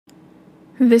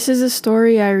This is a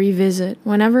story I revisit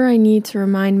whenever I need to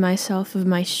remind myself of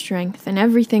my strength and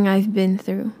everything I've been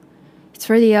through. It's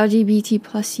for the LGBT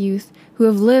plus youth who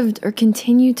have lived or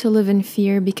continue to live in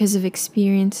fear because of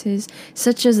experiences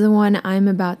such as the one I'm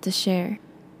about to share.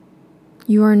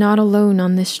 You are not alone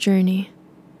on this journey.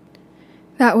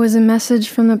 That was a message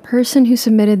from the person who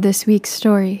submitted this week's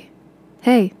story.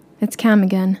 Hey, it's Cam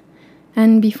again.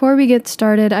 And before we get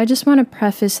started, I just want to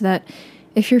preface that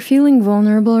if you're feeling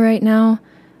vulnerable right now,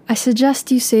 I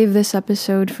suggest you save this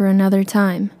episode for another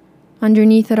time.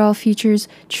 Underneath it all features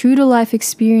true-to-life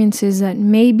experiences that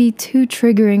may be too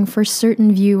triggering for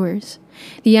certain viewers.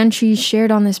 The entries shared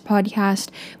on this podcast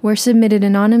were submitted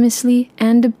anonymously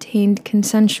and obtained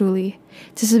consensually.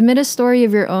 To submit a story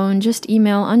of your own, just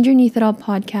email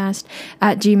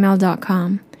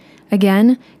underneathitallpodcast@gmail.com.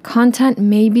 Again, content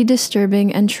may be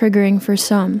disturbing and triggering for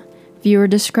some. Viewer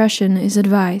discretion is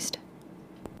advised.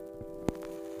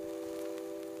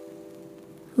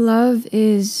 Love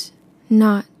is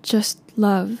not just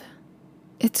love.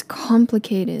 It's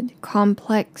complicated,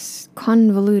 complex,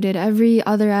 convoluted, every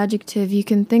other adjective you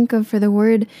can think of for the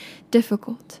word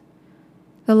difficult.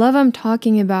 The love I'm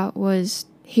talking about was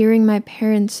hearing my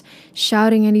parents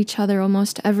shouting at each other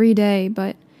almost every day,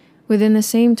 but within the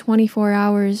same 24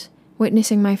 hours,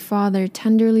 witnessing my father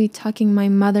tenderly tucking my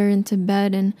mother into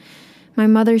bed and my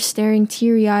mother staring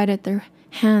teary-eyed at their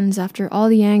hands after all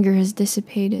the anger has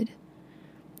dissipated.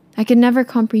 I could never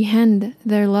comprehend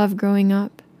their love growing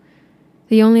up.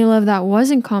 The only love that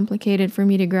wasn't complicated for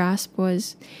me to grasp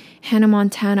was Hannah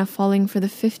Montana falling for the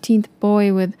 15th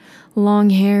boy with long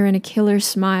hair and a killer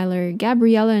smile, or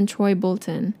Gabriella and Troy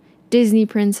Bolton, Disney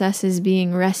princesses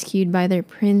being rescued by their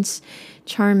Prince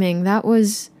Charming. That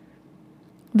was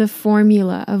the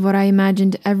formula of what I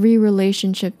imagined every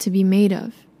relationship to be made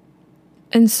of.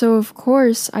 And so, of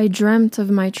course, I dreamt of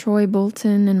my Troy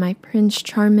Bolton and my Prince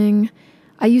Charming.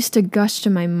 I used to gush to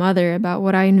my mother about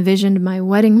what I envisioned my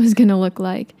wedding was going to look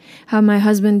like, how my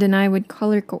husband and I would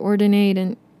color coordinate,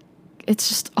 and it's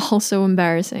just all so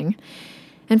embarrassing.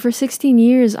 And for 16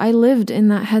 years, I lived in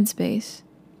that headspace,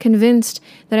 convinced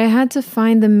that I had to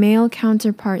find the male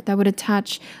counterpart that would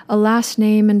attach a last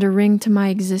name and a ring to my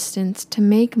existence to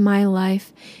make my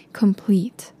life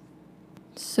complete.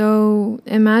 So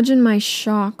imagine my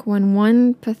shock when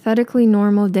one pathetically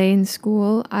normal day in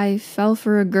school, I fell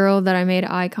for a girl that I made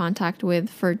eye contact with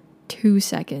for 2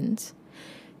 seconds.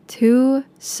 2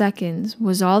 seconds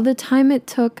was all the time it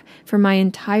took for my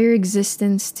entire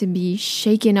existence to be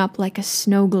shaken up like a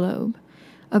snow globe.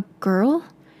 A girl?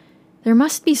 There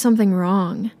must be something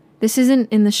wrong. This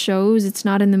isn't in the shows, it's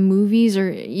not in the movies,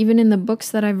 or even in the books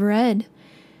that I've read.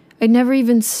 I'd never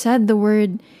even said the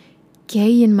word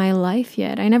gay in my life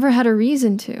yet. I never had a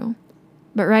reason to.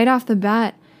 But right off the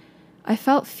bat, I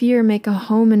felt fear make a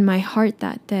home in my heart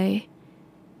that day.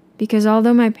 Because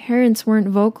although my parents weren't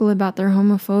vocal about their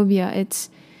homophobia, it's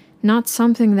not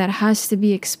something that has to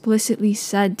be explicitly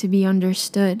said to be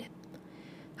understood.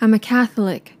 I'm a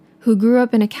Catholic who grew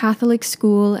up in a Catholic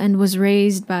school and was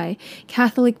raised by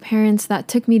Catholic parents that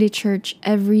took me to church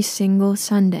every single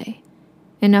Sunday.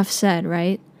 Enough said,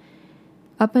 right?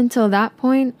 Up until that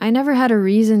point, I never had a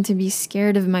reason to be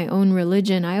scared of my own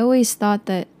religion. I always thought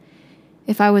that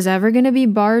if I was ever going to be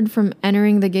barred from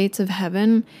entering the gates of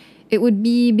heaven, it would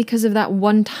be because of that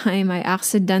one time I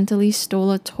accidentally stole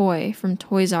a toy from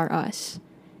Toys R Us.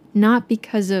 Not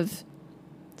because of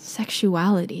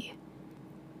sexuality.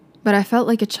 But I felt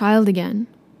like a child again,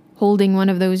 holding one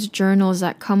of those journals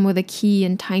that come with a key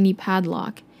and tiny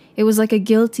padlock. It was like a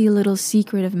guilty little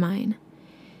secret of mine.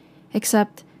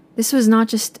 Except this was not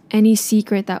just any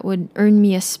secret that would earn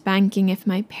me a spanking if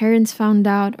my parents found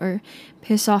out or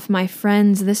piss off my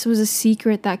friends. This was a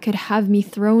secret that could have me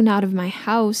thrown out of my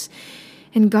house.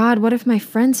 And God, what if my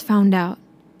friends found out?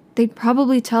 They'd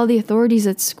probably tell the authorities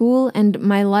at school and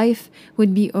my life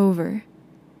would be over.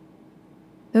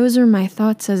 Those are my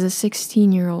thoughts as a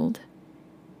 16-year-old.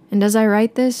 And as I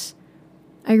write this,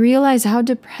 I realize how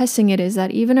depressing it is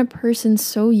that even a person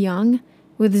so young,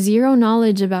 with zero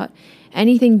knowledge about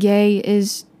anything gay,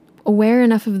 is aware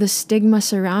enough of the stigma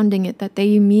surrounding it that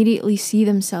they immediately see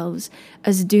themselves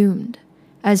as doomed,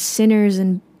 as sinners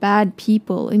and bad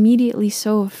people, immediately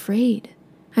so afraid.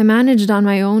 I managed on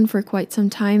my own for quite some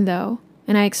time though,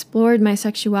 and I explored my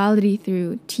sexuality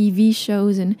through TV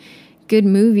shows and good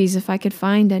movies if I could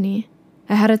find any.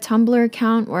 I had a Tumblr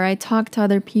account where I talked to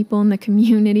other people in the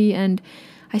community, and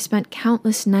I spent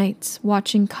countless nights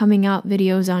watching coming out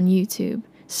videos on YouTube,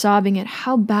 sobbing at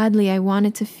how badly I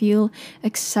wanted to feel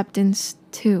acceptance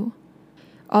too.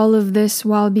 All of this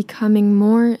while becoming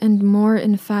more and more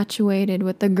infatuated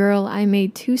with the girl I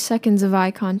made 2 seconds of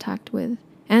eye contact with,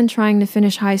 and trying to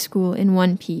finish high school in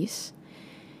one piece.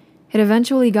 It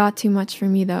eventually got too much for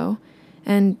me though,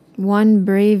 and one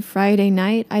brave Friday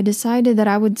night, I decided that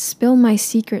I would spill my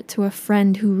secret to a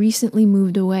friend who recently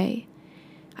moved away.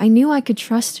 I knew I could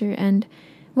trust her, and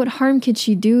what harm could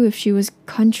she do if she was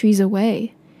countries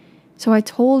away? So I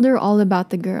told her all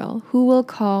about the girl, who we'll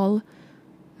call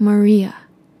Maria.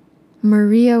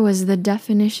 Maria was the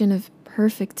definition of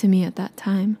perfect to me at that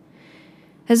time.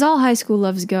 As all high school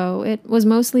loves go, it was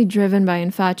mostly driven by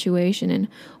infatuation and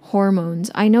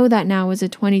hormones. I know that now as a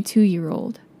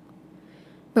 22-year-old.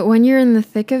 But when you're in the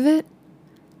thick of it,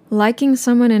 liking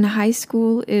someone in high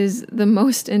school is the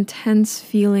most intense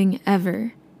feeling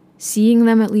ever. Seeing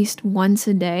them at least once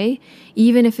a day,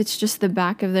 even if it's just the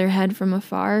back of their head from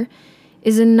afar,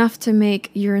 is enough to make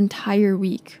your entire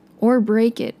week, or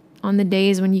break it on the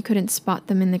days when you couldn't spot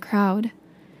them in the crowd.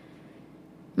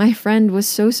 My friend was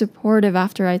so supportive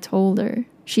after I told her.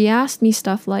 She asked me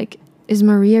stuff like, "Is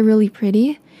Maria really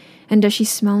pretty? And does she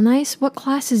smell nice? What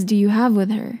classes do you have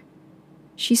with her?"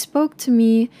 She spoke to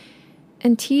me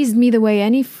and teased me the way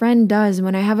any friend does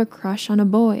when I have a crush on a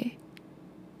boy.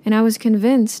 And I was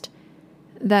convinced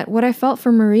that what I felt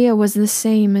for Maria was the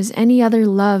same as any other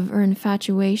love or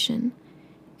infatuation.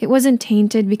 It wasn't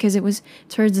tainted because it was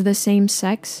towards the same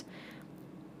sex.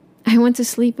 I went to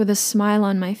sleep with a smile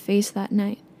on my face that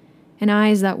night, and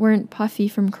eyes that weren't puffy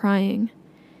from crying.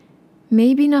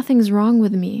 Maybe nothing's wrong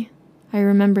with me, I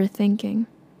remember thinking.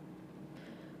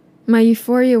 My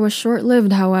euphoria was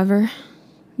short-lived, however.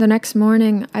 The next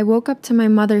morning, I woke up to my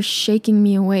mother shaking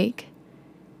me awake.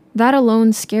 That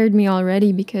alone scared me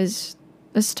already because,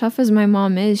 as tough as my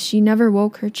mom is, she never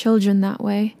woke her children that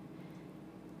way.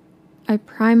 I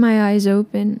pry my eyes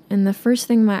open, and the first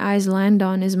thing my eyes land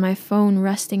on is my phone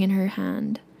resting in her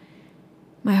hand.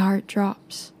 My heart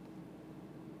drops.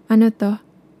 "Ano to?"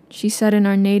 she said in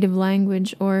our native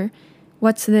language, or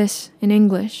 "What's this?" in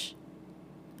English.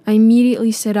 I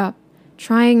immediately sit up,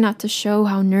 trying not to show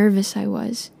how nervous I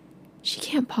was. She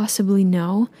can't possibly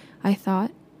know, I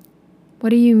thought. "What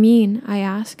do you mean?" I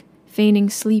ask, feigning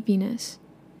sleepiness.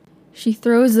 She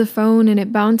throws the phone and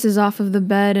it bounces off of the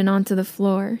bed and onto the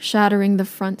floor, shattering the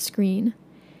front screen.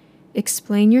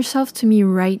 "Explain yourself to me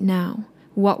right now.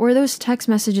 What were those text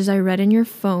messages I read in your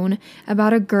phone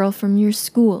about a girl from your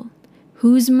school?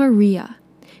 Who's Maria?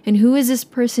 And who is this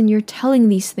person you're telling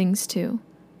these things to?"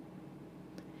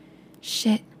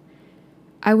 Shit.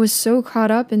 I was so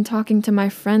caught up in talking to my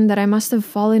friend that I must have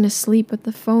fallen asleep with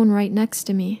the phone right next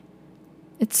to me.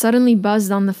 It suddenly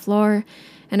buzzed on the floor,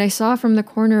 and I saw from the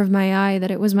corner of my eye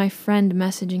that it was my friend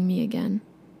messaging me again.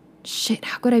 Shit,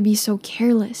 how could I be so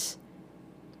careless?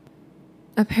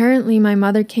 Apparently, my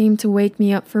mother came to wake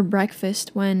me up for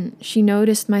breakfast when she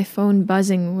noticed my phone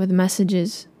buzzing with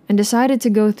messages and decided to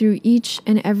go through each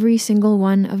and every single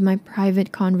one of my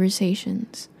private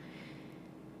conversations.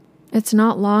 It's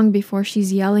not long before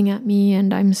she's yelling at me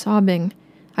and I'm sobbing.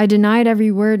 I denied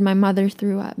every word my mother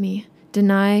threw at me.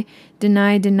 Deny,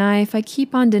 deny, deny. If I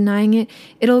keep on denying it,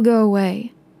 it'll go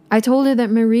away. I told her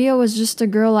that Maria was just a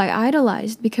girl I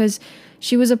idolized because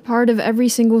she was a part of every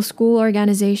single school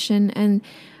organization and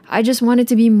I just wanted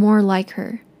to be more like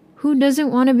her. Who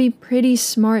doesn't want to be pretty,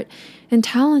 smart, and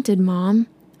talented, Mom?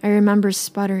 I remember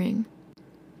sputtering.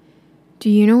 "Do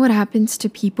you know what happens to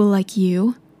people like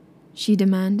you?" she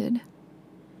demanded.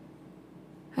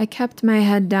 I kept my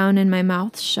head down and my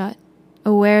mouth shut,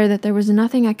 aware that there was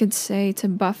nothing I could say to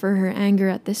buffer her anger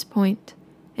at this point.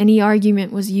 Any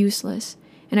argument was useless,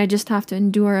 and I just have to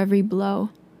endure every blow.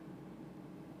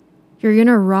 "You're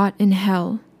gonna rot in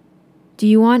hell. Do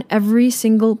you want every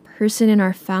single person in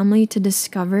our family to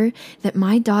discover that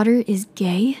my daughter is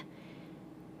gay?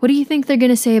 What do you think they're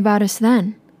gonna say about us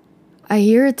then?" I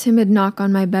hear a timid knock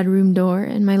on my bedroom door,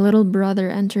 and my little brother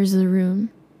enters the room,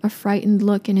 a frightened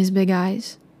look in his big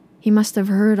eyes. He must have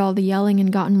heard all the yelling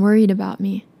and gotten worried about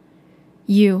me.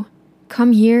 "You,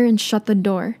 come here and shut the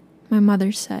door," my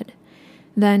mother said.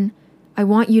 "Then, I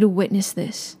want you to witness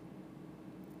this."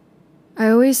 I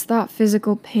always thought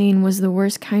physical pain was the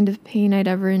worst kind of pain I'd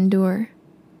ever endure.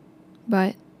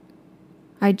 But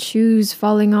I'd choose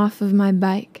falling off of my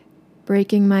bike,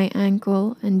 breaking my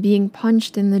ankle, and being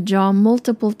punched in the jaw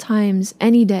multiple times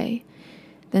any day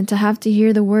than to have to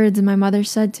hear the words my mother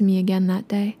said to me again that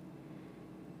day.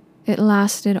 It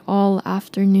lasted all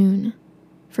afternoon.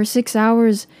 For 6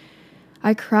 hours,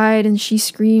 I cried and she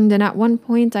screamed, and at one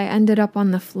point I ended up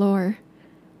on the floor.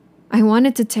 I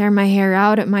wanted to tear my hair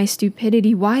out at my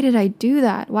stupidity. Why did I do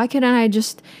that? Why couldn't I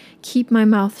just keep my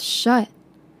mouth shut?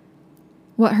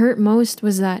 What hurt most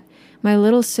was that my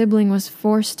little sibling was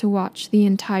forced to watch the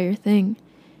entire thing.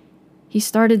 He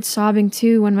started sobbing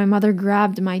too when my mother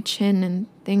grabbed my chin and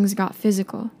things got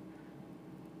physical.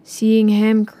 Seeing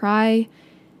him cry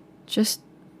just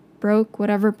broke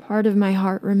whatever part of my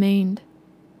heart remained.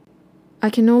 I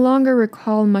can no longer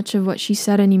recall much of what she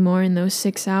said anymore in those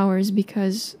 6 hours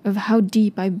because of how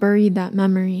deep I buried that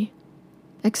memory.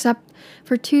 Except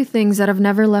for 2 things that have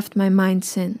never left my mind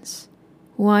since.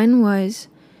 One was,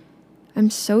 I'm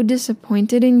so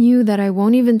disappointed in you that I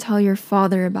won't even tell your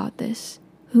father about this.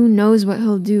 Who knows what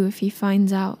he'll do if he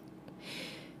finds out.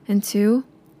 And 2,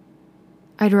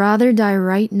 I'd rather die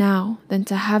right now than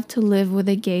to have to live with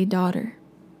a gay daughter.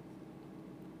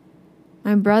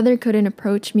 My brother couldn't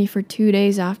approach me for 2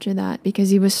 days after that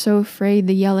because he was so afraid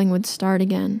the yelling would start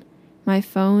again. My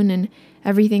phone and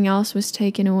everything else was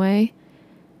taken away.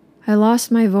 I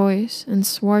lost my voice and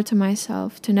swore to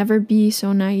myself to never be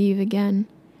so naive again.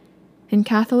 In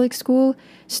Catholic school,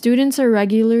 students are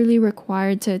regularly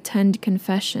required to attend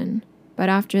confession, but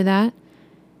after that,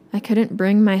 I couldn't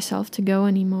bring myself to go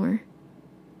anymore.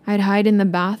 I'd hide in the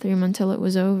bathroom until it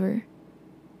was over.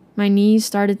 My knees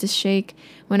started to shake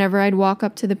whenever I'd walk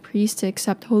up to the priest to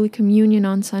accept Holy Communion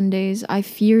on Sundays. I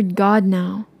feared God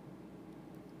now.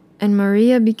 And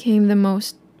Maria became the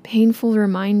most painful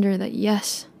reminder that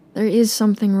yes, there is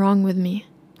something wrong with me.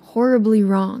 Horribly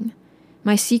wrong.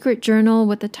 My secret journal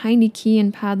with the tiny key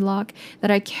and padlock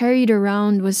that I carried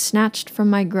around was snatched from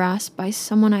my grasp by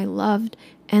someone I loved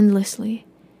endlessly,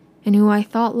 and who I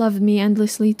thought loved me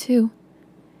endlessly too.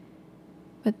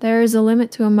 But there is a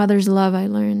limit to a mother's love, I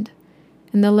learned,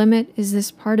 and the limit is this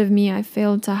part of me I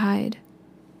failed to hide.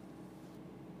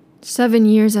 7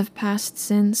 years have passed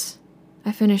since.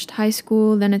 I finished high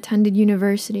school, then attended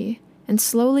university, and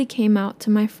slowly came out to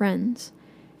my friends.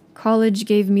 College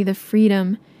gave me the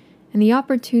freedom and the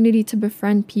opportunity to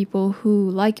befriend people who,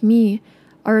 like me,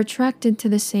 are attracted to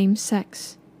the same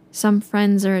sex. Some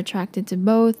friends are attracted to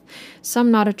both,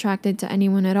 some not attracted to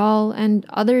anyone at all, and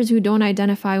others who don't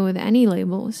identify with any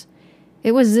labels.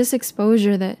 It was this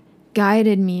exposure that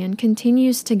guided me and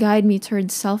continues to guide me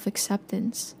towards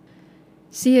self-acceptance.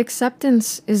 See,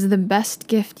 acceptance is the best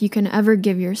gift you can ever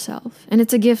give yourself, and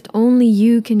it's a gift only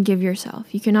you can give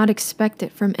yourself. You cannot expect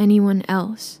it from anyone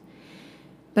else.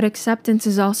 But acceptance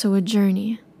is also a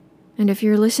journey, and if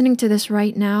you're listening to this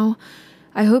right now,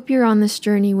 I hope you're on this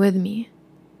journey with me.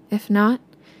 If not,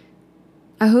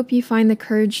 I hope you find the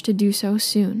courage to do so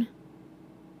soon.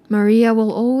 Maria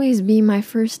will always be my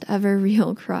first ever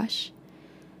real crush.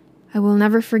 I will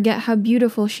never forget how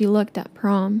beautiful she looked at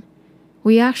prom.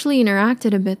 We actually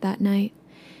interacted a bit that night.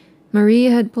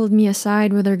 Maria had pulled me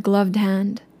aside with her gloved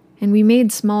hand, and we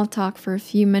made small talk for a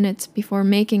few minutes before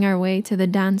making our way to the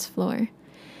dance floor.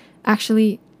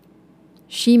 Actually,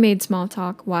 she made small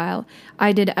talk while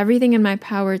I did everything in my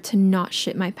power to not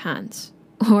shit my pants.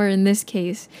 Or in this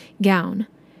case, gown.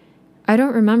 I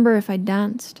don't remember if I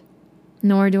danced,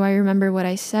 nor do I remember what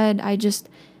I said. I just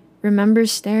remember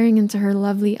staring into her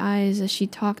lovely eyes as she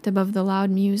talked above the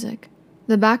loud music.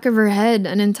 The back of her head,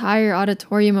 an entire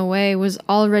auditorium away, was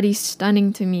already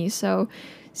stunning to me, so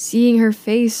seeing her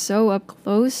face so up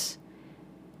close,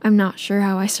 I'm not sure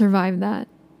how I survived that.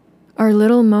 Our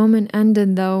little moment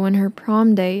ended though when her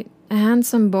prom date, a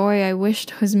handsome boy I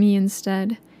wished was me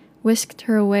instead, whisked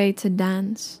her away to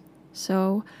dance,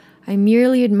 so I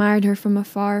merely admired her from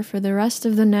afar for the rest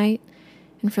of the night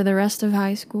and for the rest of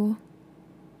high school.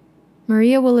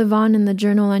 Maria will live on in the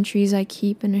journal entries I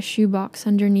keep in a shoebox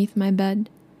underneath my bed,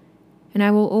 and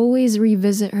I will always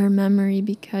revisit her memory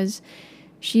because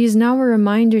she is now a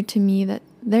reminder to me that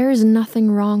there is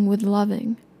nothing wrong with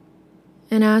loving.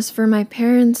 And as for my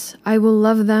parents, I will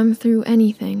love them through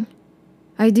anything.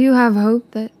 I do have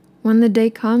hope that when the day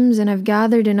comes and I've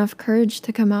gathered enough courage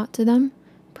to come out to them,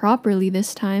 properly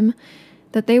this time,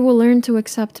 that they will learn to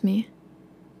accept me.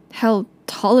 Hell,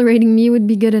 tolerating me would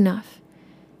be good enough.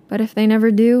 But if they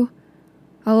never do,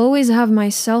 I'll always have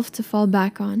myself to fall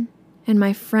back on, and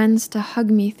my friends to hug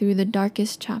me through the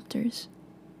darkest chapters.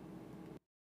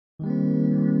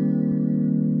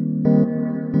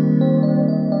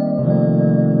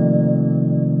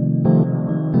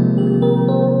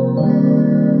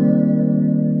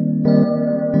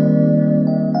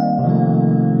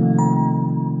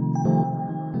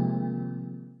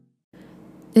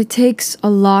 It takes a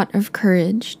lot of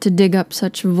courage to dig up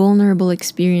such vulnerable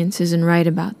experiences and write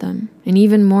about them, and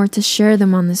even more to share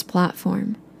them on this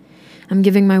platform. I'm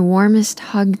giving my warmest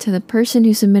hug to the person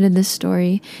who submitted this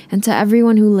story and to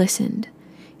everyone who listened.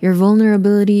 Your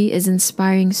vulnerability is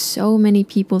inspiring so many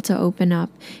people to open up,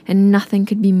 and nothing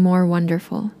could be more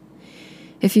wonderful.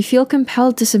 If you feel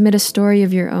compelled to submit a story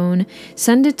of your own,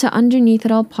 send it to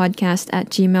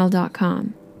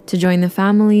underneathitallpodcast@gmail.com. To join the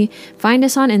family, find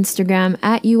us on Instagram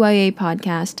at UIA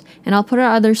Podcast, and I'll put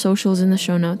our other socials in the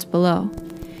show notes below.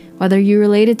 Whether you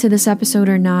related to this episode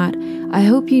or not, I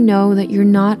hope you know that you're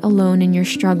not alone in your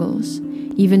struggles.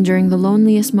 Even during the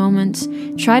loneliest moments,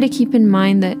 try to keep in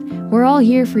mind that we're all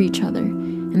here for each other,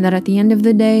 and that at the end of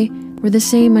the day, we're the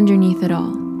same underneath it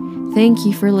all. Thank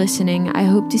you for listening. I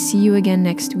hope to see you again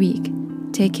next week.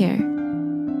 Take care.